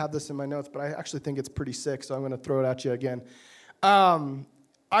I didn't have this in my notes, but I actually think it's pretty sick, so I'm going to throw it at you again.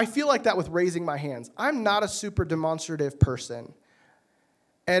 I feel like that with raising my hands. I'm not a super demonstrative person,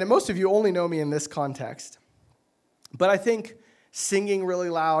 and most of you only know me in this context. But I think singing really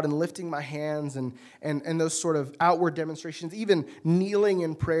loud and lifting my hands and those sort of outward demonstrations, even kneeling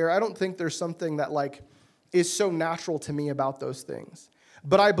in prayer, I don't think there's something that like is so natural to me about those things.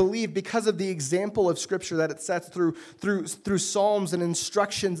 But I believe because of the example of Scripture that it sets through Psalms and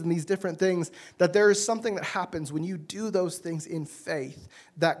instructions and these different things, that there is something that happens when you do those things in faith,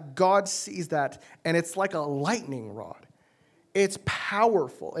 that God sees that, and it's like a lightning rod. It's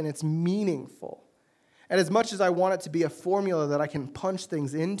powerful and it's meaningful. And as much as I want it to be a formula that I can punch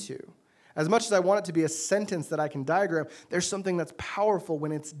things into, as much as I want it to be a sentence that I can diagram, there's something that's powerful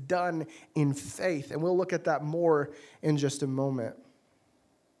when it's done in faith. And we'll look at that more in just a moment.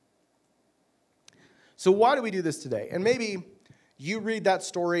 So why do we do this today? And maybe you read that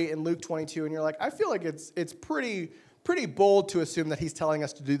story in Luke 22 and you're like, I feel like it's pretty bold to assume that he's telling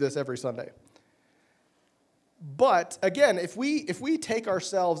us to do this every Sunday. But again, if we take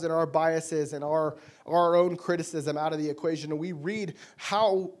ourselves and our biases and our own criticism out of the equation and we read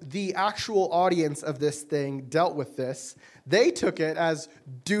how the actual audience of this thing dealt with this, they took it as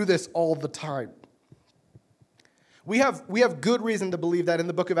do this all the time. We have good reason to believe that in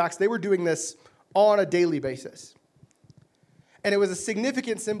the book of Acts they were doing this on a daily basis. And it was a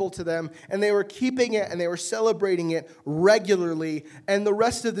significant symbol to them, and they were keeping it and they were celebrating it regularly, and the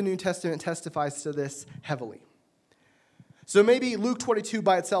rest of the New Testament testifies to this heavily. So maybe Luke 22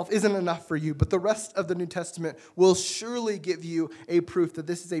 by itself isn't enough for you, but the rest of the New Testament will surely give you a proof that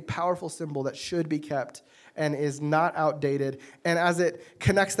this is a powerful symbol that should be kept and is not outdated. And as it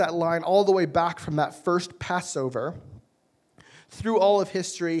connects that line all the way back from that first Passover through all of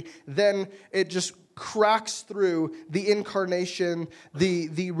history, then it just cracks through the incarnation,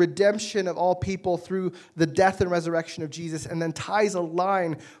 the redemption of all people through the death and resurrection of Jesus, and then ties a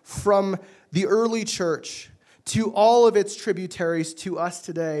line from the early church to all of its tributaries to us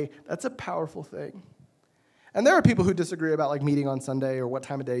today. That's a powerful thing. And there are people who disagree about like meeting on Sunday or what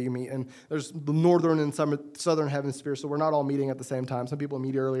time of day you meet. And there's the northern and southern hemisphere, so we're not all meeting at the same time. Some people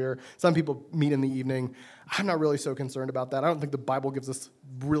meet earlier. Some people meet in the evening. I'm not really so concerned about that. I don't think the Bible gives us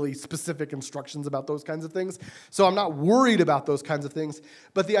really specific instructions about those kinds of things. So I'm not worried about those kinds of things.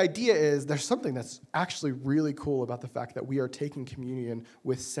 But the idea is there's something that's actually really cool about the fact that we are taking communion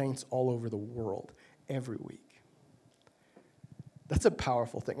with saints all over the world every week. That's a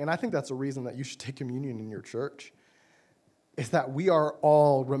powerful thing. And I think that's a reason that you should take communion in your church, is that we are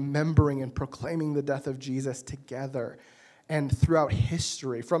all remembering and proclaiming the death of Jesus together. and throughout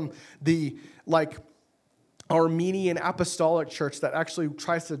history, from the Armenian Apostolic Church that actually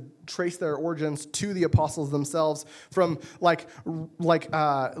tries to trace their origins to the apostles themselves, from like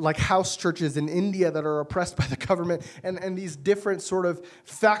house churches in India that are oppressed by the government, and these different sort of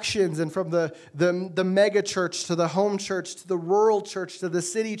factions, and from the mega church to the home church to the rural church to the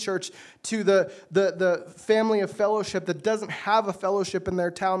city church to the family of fellowship that doesn't have a fellowship in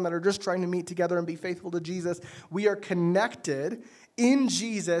their town, that are just trying to meet together and be faithful to Jesus. We are connected in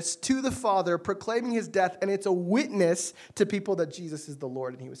Jesus to the Father, proclaiming his death, and it's a witness to people that Jesus is the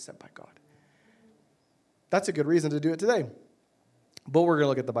Lord and he was sent by God. That's a good reason to do it today. But we're going to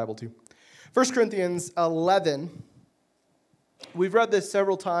look at the Bible too. 1 Corinthians 11. We've read this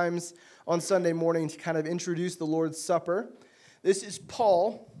several times on Sunday morning to kind of introduce the Lord's Supper. This is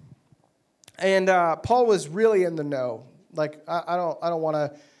Paul, and Paul was really in the know. Like I don't want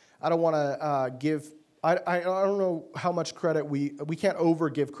to give. I don't know how much credit we can't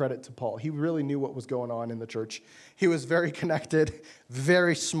give credit to Paul. He really knew what was going on in the church. He was very connected,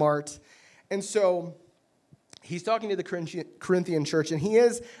 very smart. And so he's talking to the Corinthian church, and he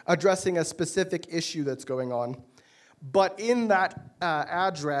is addressing a specific issue that's going on. But in that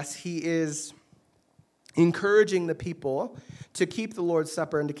address, he is encouraging the people to keep the Lord's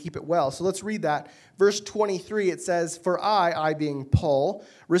Supper and to keep it well. So let's read that. Verse 23, it says, "For I being Paul,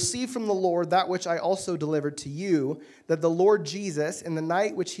 received from the Lord that which I also delivered to you, that the Lord Jesus, in the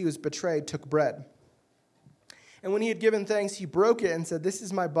night which he was betrayed, took bread. And when he had given thanks, he broke it and said, 'This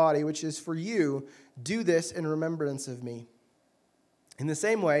is my body, which is for you. Do this in remembrance of me.' In the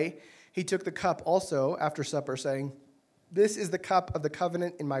same way, he took the cup also after supper, saying, 'This is the cup of the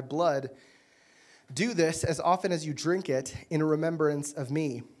covenant in my blood. Do this as often as you drink it in remembrance of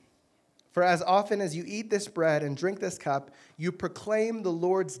me. For as often as you eat this bread and drink this cup, you proclaim the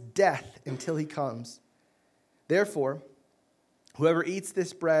Lord's death until he comes. Therefore, whoever eats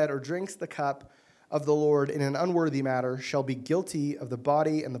this bread or drinks the cup of the Lord in an unworthy manner shall be guilty of the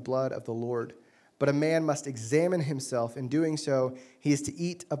body and the blood of the Lord. But a man must examine himself. In doing so, he is to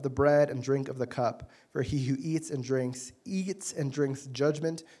eat of the bread and drink of the cup. For he who eats and drinks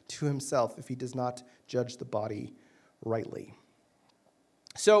judgment to himself if he does not judge the body rightly.'"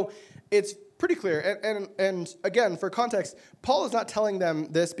 So it's pretty clear. And again, for context, Paul is not telling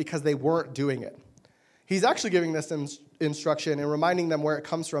them this because they weren't doing it. He's actually giving this instruction and reminding them where it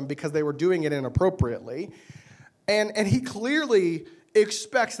comes from because they were doing it inappropriately. And he clearly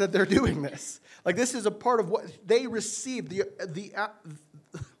expects that they're doing this. Like, this is a part of what they received.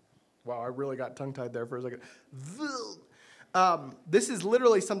 Wow, I really got tongue-tied there for a second. This is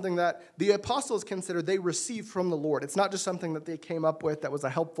literally something that the apostles considered they received from the Lord. It's not just something that they came up with that was a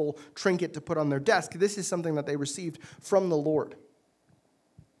helpful trinket to put on their desk. This is something that they received from the Lord.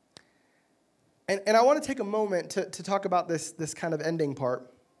 And I want to take a moment to talk about this kind of ending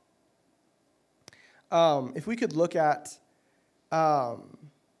part. If we could look at...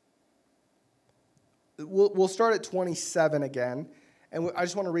 We'll start at 27 again, and I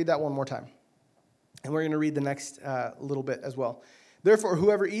just want to read that one more time. And we're going to read the next little bit as well. "Therefore,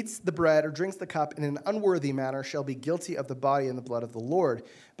 whoever eats the bread or drinks the cup in an unworthy manner shall be guilty of the body and the blood of the Lord.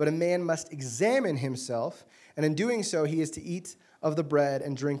 But a man must examine himself, and in doing so he is to eat of the bread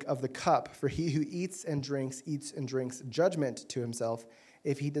and drink of the cup. For he who eats and drinks judgment to himself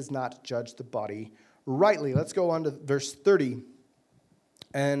if he does not judge the body rightly." Let's go on to verse 30.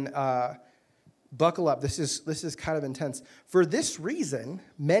 And... buckle up. This is kind of intense. "For this reason,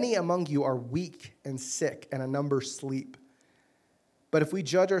 many among you are weak and sick, and a number sleep. But if we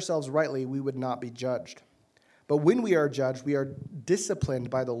judge ourselves rightly, we would not be judged. But when we are judged, we are disciplined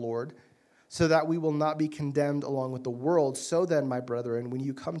by the Lord, so that we will not be condemned along with the world. So then, my brethren, when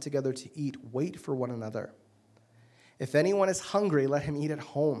you come together to eat, wait for one another. If anyone is hungry, let him eat at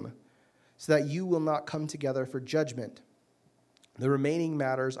home, so that you will not come together for judgment. The remaining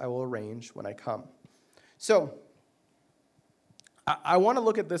matters I will arrange when I come." So, I want to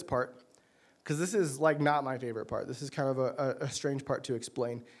look at this part, because this is like not my favorite part. This is kind of a strange part to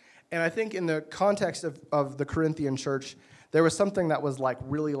explain. And I think in the context of the Corinthian church, there was something that was like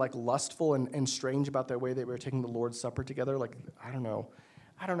really like lustful and strange about the way they were taking the Lord's Supper together. Like, I don't know.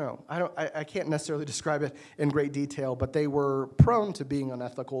 I can't necessarily describe it in great detail, but they were prone to being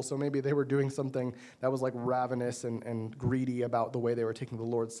unethical, so maybe they were doing something that was like ravenous and greedy about the way they were taking the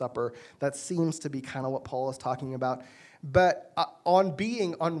Lord's Supper. That seems to be kind of what Paul is talking about. But on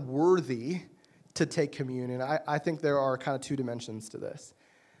being unworthy to take communion, I think there are kind of two dimensions to this.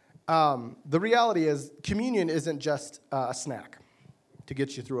 The reality is communion isn't just a snack to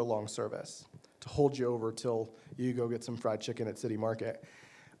get you through a long service, to hold you over till you go get some fried chicken at City Market.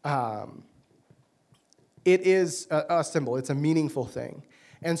 it is a symbol. It's a meaningful thing.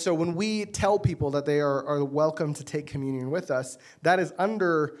 And so when we tell people that they are welcome to take communion with us, that is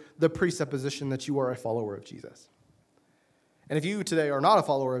under the presupposition that you are a follower of Jesus. And if you today are not a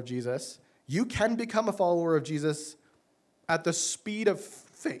follower of Jesus, you can become a follower of Jesus at the speed of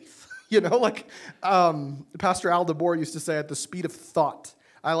faith. Pastor Al DeBoer used to say, at the speed of thought.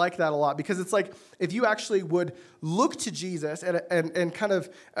 I like that a lot, because it's like if you actually would look to Jesus and kind of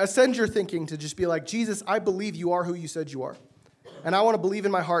ascend your thinking to just be like, Jesus, I believe you are who you said you are. And I want to believe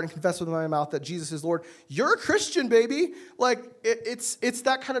in my heart and confess with my mouth that Jesus is Lord. You're a Christian, baby. It's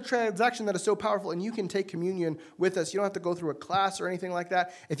that kind of transaction that is so powerful, and you can take communion with us. You don't have to go through a class or anything like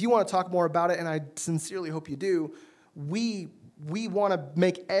that. If you want to talk more about it, and I sincerely hope you do, we want to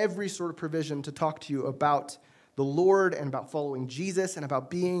make every sort of provision to talk to you about the Lord and about following Jesus and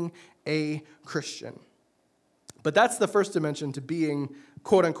about being a Christian. But that's the first dimension to being,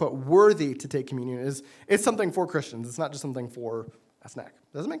 quote unquote, worthy to take communion. It's something for Christians. It's not just something for a snack.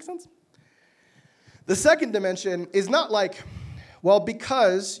 Does it make sense? The second dimension is not like, well,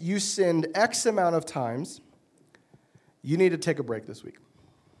 because you sinned X amount of times, you need to take a break this week.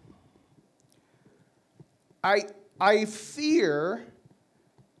 I fear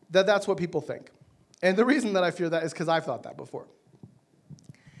that that's what people think. And the reason that I fear that is because I've thought that before.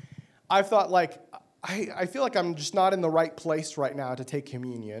 I've thought, I feel like I'm just not in the right place right now to take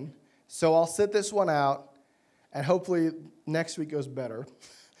communion, so I'll sit this one out, and hopefully next week goes better,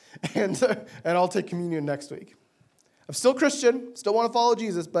 and I'll take communion next week. I'm still Christian, still want to follow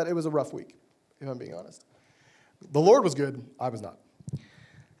Jesus, but it was a rough week, if I'm being honest. The Lord was good, I was not.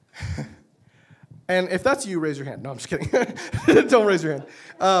 And if that's you, raise your hand. No, I'm just kidding. Don't raise your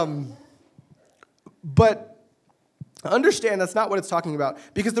hand. But understand that's not what it's talking about,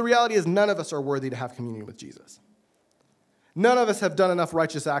 because the reality is none of us are worthy to have communion with Jesus. None of us have done enough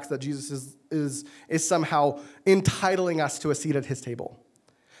righteous acts that Jesus is somehow entitling us to a seat at his table.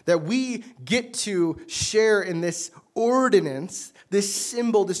 That we get to share in this ordinance, this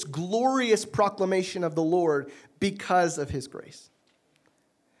symbol, this glorious proclamation of the Lord because of his grace,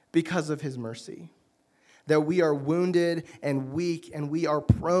 because of his mercy. That we are wounded and weak and we are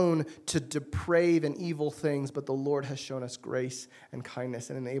prone to deprave and evil things, but the Lord has shown us grace and kindness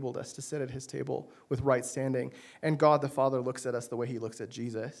and enabled us to sit at his table with right standing. And God the Father looks at us the way he looks at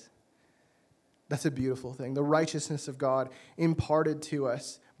Jesus. That's a beautiful thing. The righteousness of God imparted to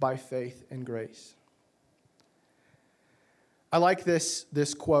us by faith and grace. I like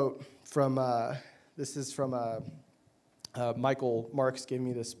this quote from, this is from Michael Marks gave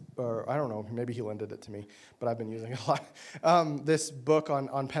me this, or I don't know, maybe he lended it to me, but I've been using it a lot. This book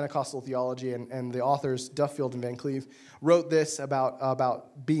on Pentecostal theology, and the authors, Duffield and Van Cleve, wrote this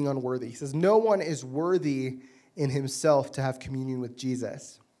about being unworthy. He says, no one is worthy in himself to have communion with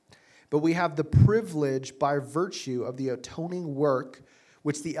Jesus, but we have the privilege by virtue of the atoning work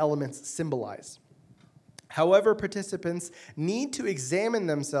which the elements symbolize. However, participants need to examine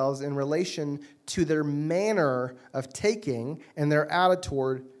themselves in relation to their manner of taking and their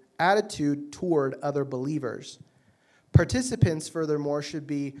attitude toward other believers. Participants, furthermore, should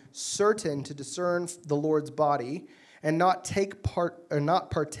be certain to discern the Lord's body and not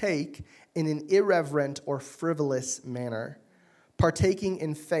partake in an irreverent or frivolous manner. Partaking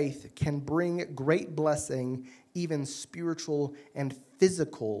in faith can bring great blessing, even spiritual and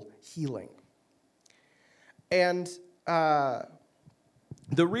physical healing. And the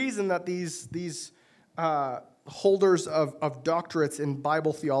reason that these holders of doctorates in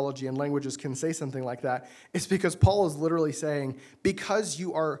Bible theology and languages can say something like that is because Paul is literally saying, because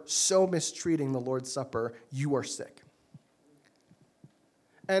you are so mistreating the Lord's Supper, you are sick.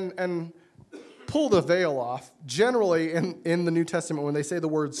 And pull the veil off. Generally, in the New Testament, when they say the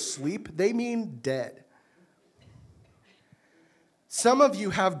word sleep, they mean dead. Some of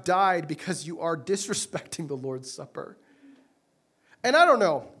you have died because you are disrespecting the Lord's Supper. And I don't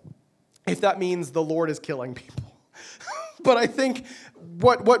know if that means the Lord is killing people. But I think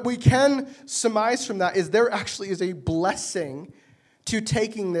what we can surmise from that is there actually is a blessing to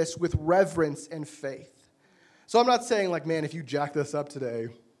taking this with reverence and faith. So I'm not saying man, if you jack this up today,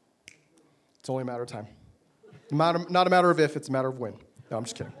 it's only a matter of time. Not a matter of if, it's a matter of when. No, I'm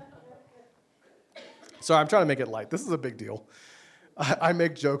just kidding. Sorry, I'm trying to make it light. This is a big deal. I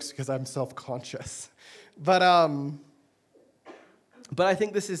make jokes because I'm self-conscious. But But I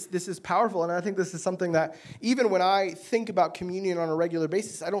think this is powerful, and I think this is something that even when I think about communion on a regular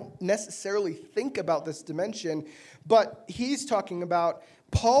basis, I don't necessarily think about this dimension, but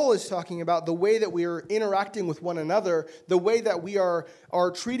Paul is talking about the way that we are interacting with one another, the way that we are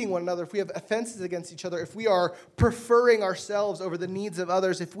treating one another, if we have offenses against each other, if we are preferring ourselves over the needs of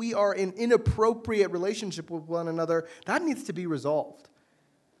others, if we are in inappropriate relationship with one another, that needs to be resolved.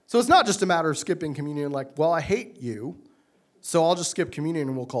 So it's not just a matter of skipping communion like, well, I hate you, so I'll just skip communion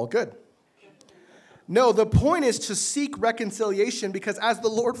and we'll call it good. No, the point is to seek reconciliation because as the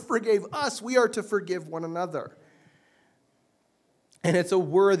Lord forgave us, we are to forgive one another. And it's a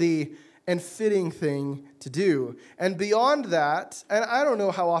worthy and fitting thing to do. And beyond that, and I don't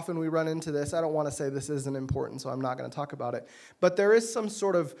know how often we run into this. I don't want to say this isn't important, so I'm not going to talk about it. But there is some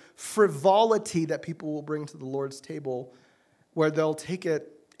sort of frivolity that people will bring to the Lord's table where they'll take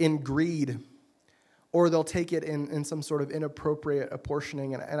it in greed or they'll take it in some sort of inappropriate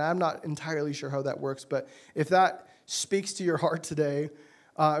apportioning. And I'm not entirely sure how that works, but if that speaks to your heart today,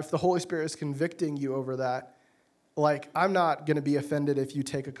 if the Holy Spirit is convicting you over that, like, I'm not going to be offended if you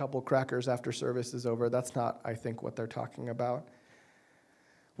take a couple crackers after service is over. That's not, I think, what they're talking about.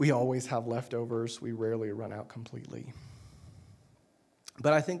 We always have leftovers. We rarely run out completely.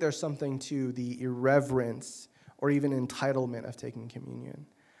 But I think there's something to the irreverence or even entitlement of taking communion.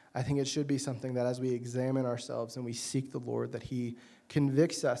 I think it should be something that as we examine ourselves and we seek the Lord, that he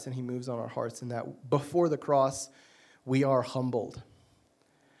convicts us and he moves on our hearts, and that before the cross, we are humbled.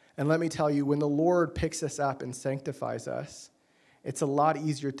 And let me tell you, when the Lord picks us up and sanctifies us, it's a lot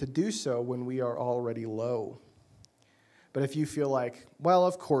easier to do so when we are already low. But if you feel like, well,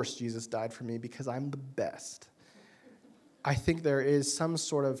 of course Jesus died for me because I'm the best, I think there is some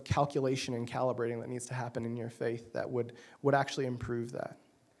sort of calculation and calibrating that needs to happen in your faith that would actually improve that.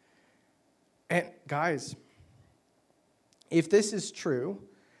 And guys, if this is true,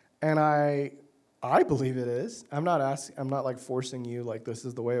 and I believe it is, I'm not like forcing you like this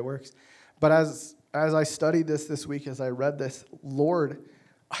is the way it works. But as I studied this week, as I read this, Lord,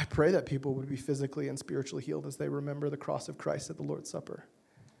 I pray that people would be physically and spiritually healed as they remember the cross of Christ at the Lord's Supper.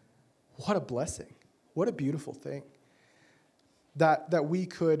 What a blessing. What a beautiful thing. That we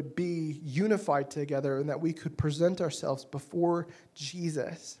could be unified together and that we could present ourselves before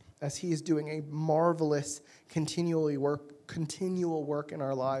Jesus as he is doing a marvelous continual work in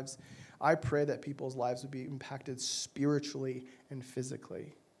our lives. I pray that people's lives would be impacted spiritually and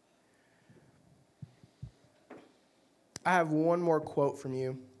physically. I have one more quote from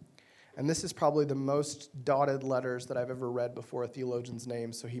you, and this is probably the most dotted letters that I've ever read before a theologian's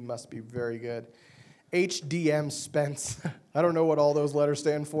name, so he must be very good. H.D.M. Spence. I don't know what all those letters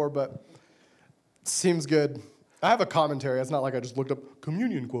stand for, but seems good. I have a commentary. It's not like I just looked up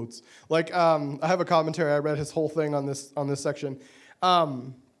communion quotes. I have a commentary. I read his whole thing on this section.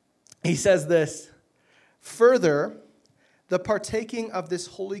 He says this: further, the partaking of this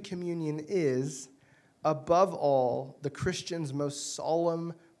Holy Communion is, above all, the Christian's most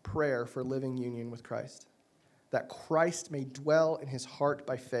solemn prayer for living union with Christ, that Christ may dwell in his heart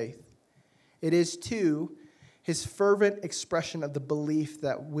by faith. It is, too, his fervent expression of the belief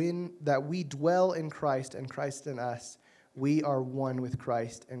that we dwell in Christ and Christ in us, we are one with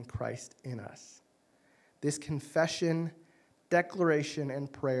Christ and Christ in us. This confession, declaration,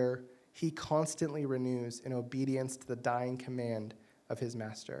 and prayer he constantly renews in obedience to the dying command of his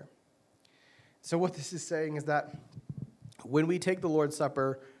master. So what this is saying is that when we take the Lord's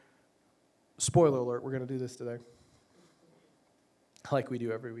Supper, spoiler alert, we're going to do this today, like we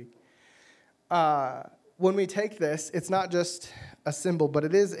do every week. When we take this, it's not just a symbol, but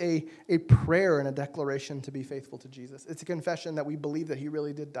it is a prayer and a declaration to be faithful to Jesus. It's a confession that we believe that he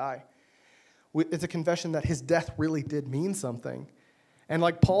really did die. It's a confession that his death really did mean something. And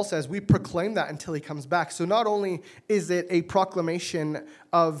like Paul says, we proclaim that until he comes back. So not only is it a proclamation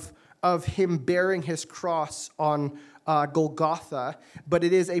of him bearing his cross on Golgotha, but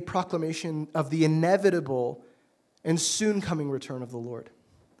it is a proclamation of the inevitable and soon coming return of the Lord.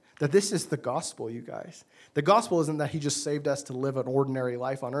 That this is the gospel, you guys. The gospel isn't that he just saved us to live an ordinary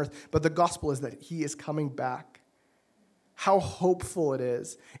life on earth, but the gospel is that he is coming back. How hopeful it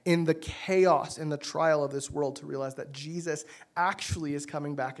is in the chaos and the trial of this world to realize that Jesus actually is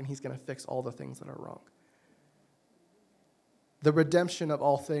coming back and he's going to fix all the things that are wrong. The redemption of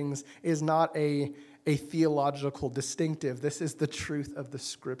all things is not a theological distinctive. This is the truth of the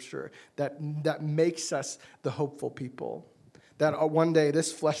scripture that makes us the hopeful people. That one day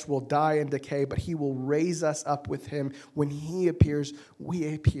this flesh will die and decay, but he will raise us up with him. When he appears,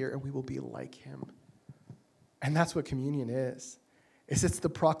 we appear, and we will be like him. And that's what communion is. It's the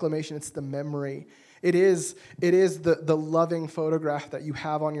proclamation, it's the memory. It is the loving photograph that you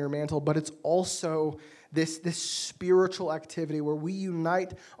have on your mantle, but it's also this spiritual activity where we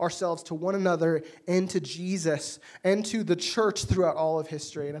unite ourselves to one another and to Jesus and to the church throughout all of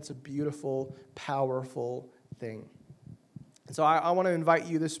history. And it's a beautiful, powerful thing. So I want to invite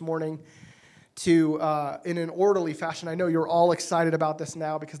you this morning to, in an orderly fashion, I know you're all excited about this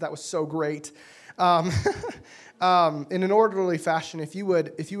now because that was so great. In an orderly fashion, if you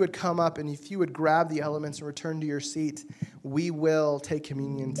would come up and if you would grab the elements and return to your seat, we will take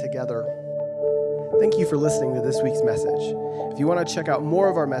communion together. Thank you for listening to this week's message. If you want to check out more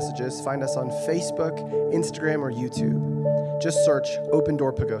of our messages, find us on Facebook, Instagram, or YouTube. Just search Open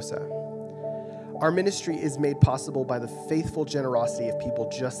Door Pagosa. Our ministry is made possible by the faithful generosity of people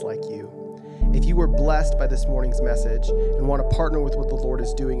just like you. If you were blessed by this morning's message and want to partner with what the Lord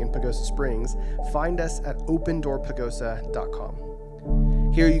is doing in Pagosa Springs, find us at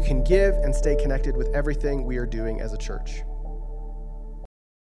opendoorpagosa.com. Here you can give and stay connected with everything we are doing as a church.